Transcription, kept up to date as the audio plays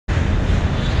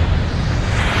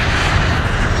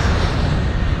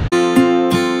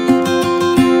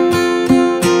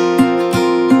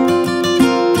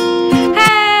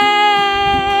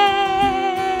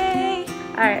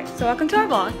welcome to our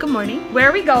vlog. Good morning. Where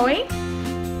are we going?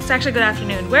 It's actually good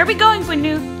afternoon. Where are we going,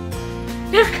 Bunu?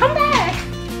 Come back!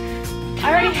 I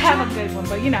already have a good one,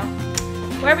 but you know.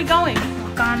 Where are we going?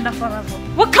 Wakanda forever.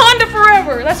 Wakanda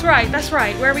forever! That's right, that's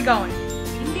right. Where are we going?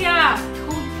 India.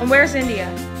 And where's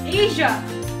India? Asia.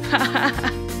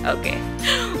 Okay.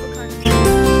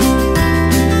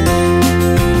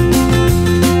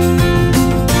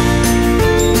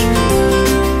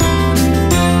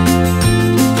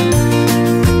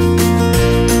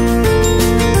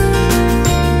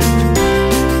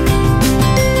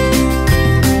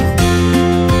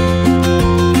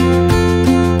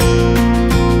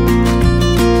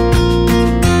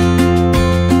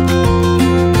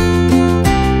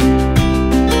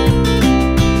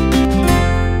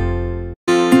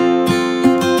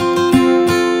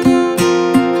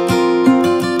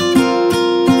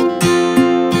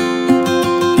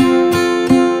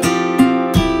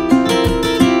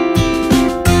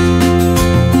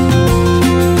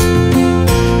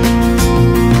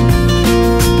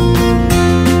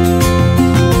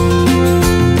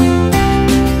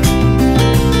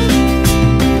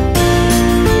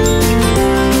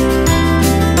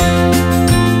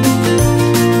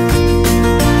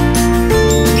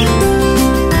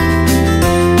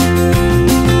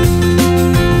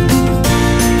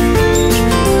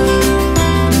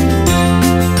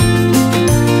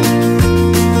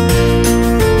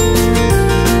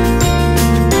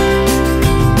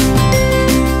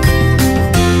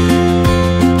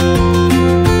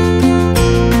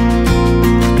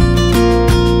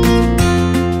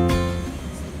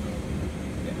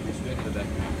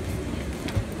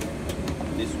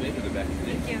 This way to the back.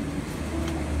 Thank you.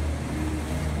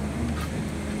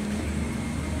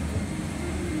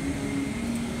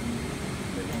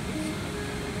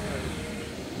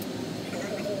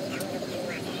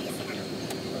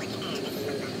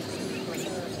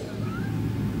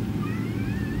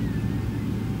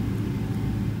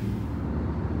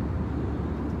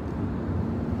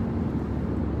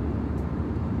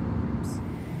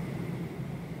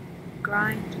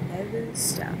 Grind never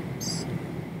stops.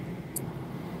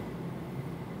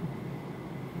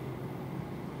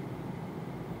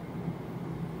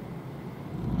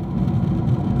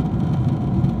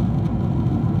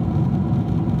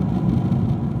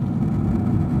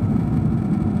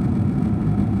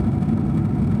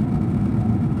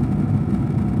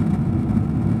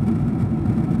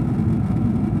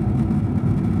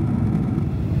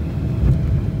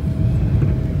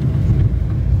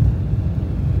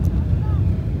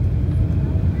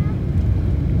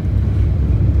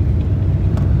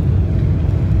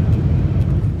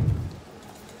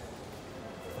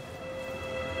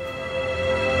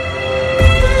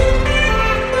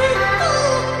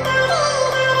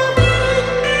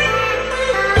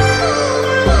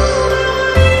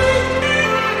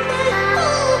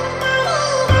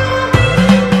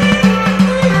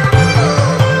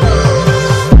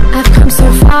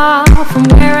 From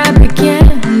where I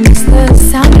began, it's the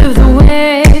sound of the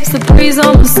waves, the breeze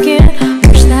on my skin.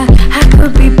 Wish that I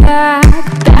could be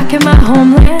back in my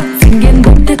homeland, singing.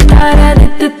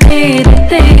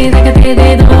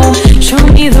 Show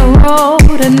me the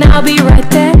road and I'll be right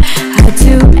there. I'd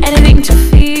do anything to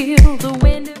feel the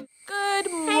wind.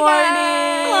 Good morning.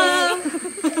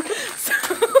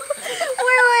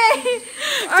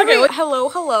 Wait.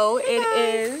 Hello. It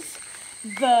is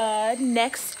the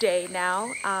next day now.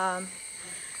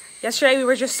 Yesterday we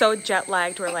were just so jet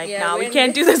lagged. We're like, nah, we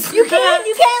can't do this. You can't laugh.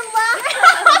 You can't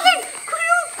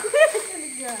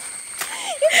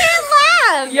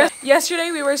laugh.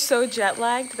 Yesterday we were so jet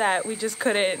lagged that we just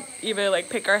couldn't even like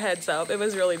pick our heads up. It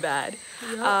was really bad.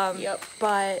 Yep.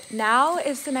 But now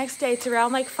it's the next day. It's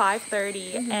around like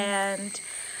 5:30 and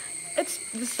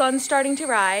the sun's starting to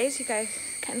rise. You guys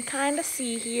can kind of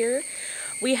see here.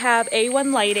 We have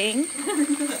A1 lighting.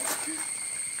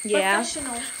 Yeah,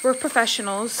 we're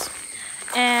professionals.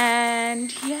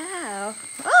 And yeah.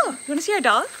 Oh, you want to see our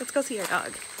dog? Let's go see our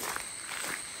dog.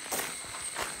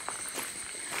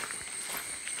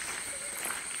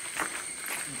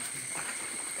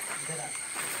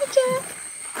 Hi, Jack.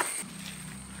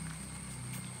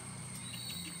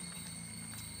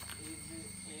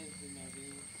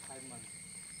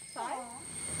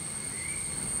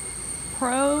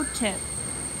 Pro tip.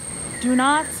 Do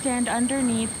not stand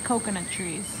underneath coconut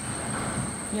trees.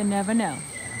 You never know.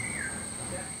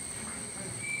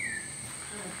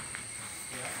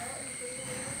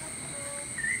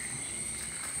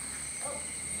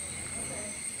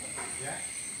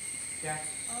 Yeah.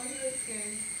 Oh, he looks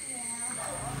good.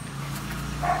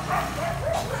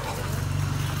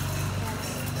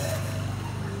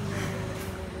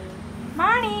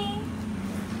 Morning.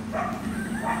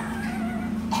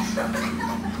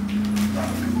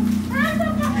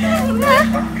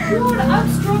 Dude, I'm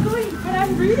struggling, but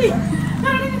I'm reading.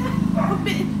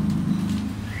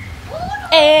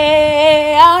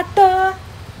 Auto.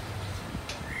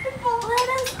 Let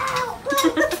us out.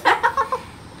 Let us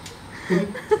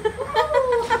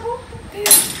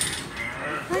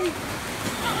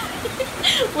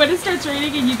When it starts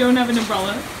raining and you don't have an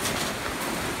umbrella.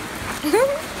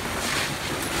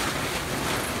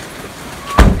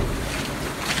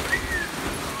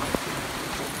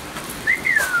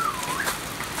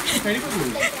 Ready for me?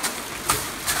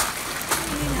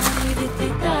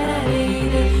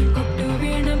 Kotu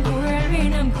venam, pural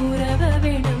venam, kurava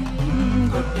venam.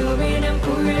 Kotu venam,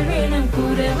 pural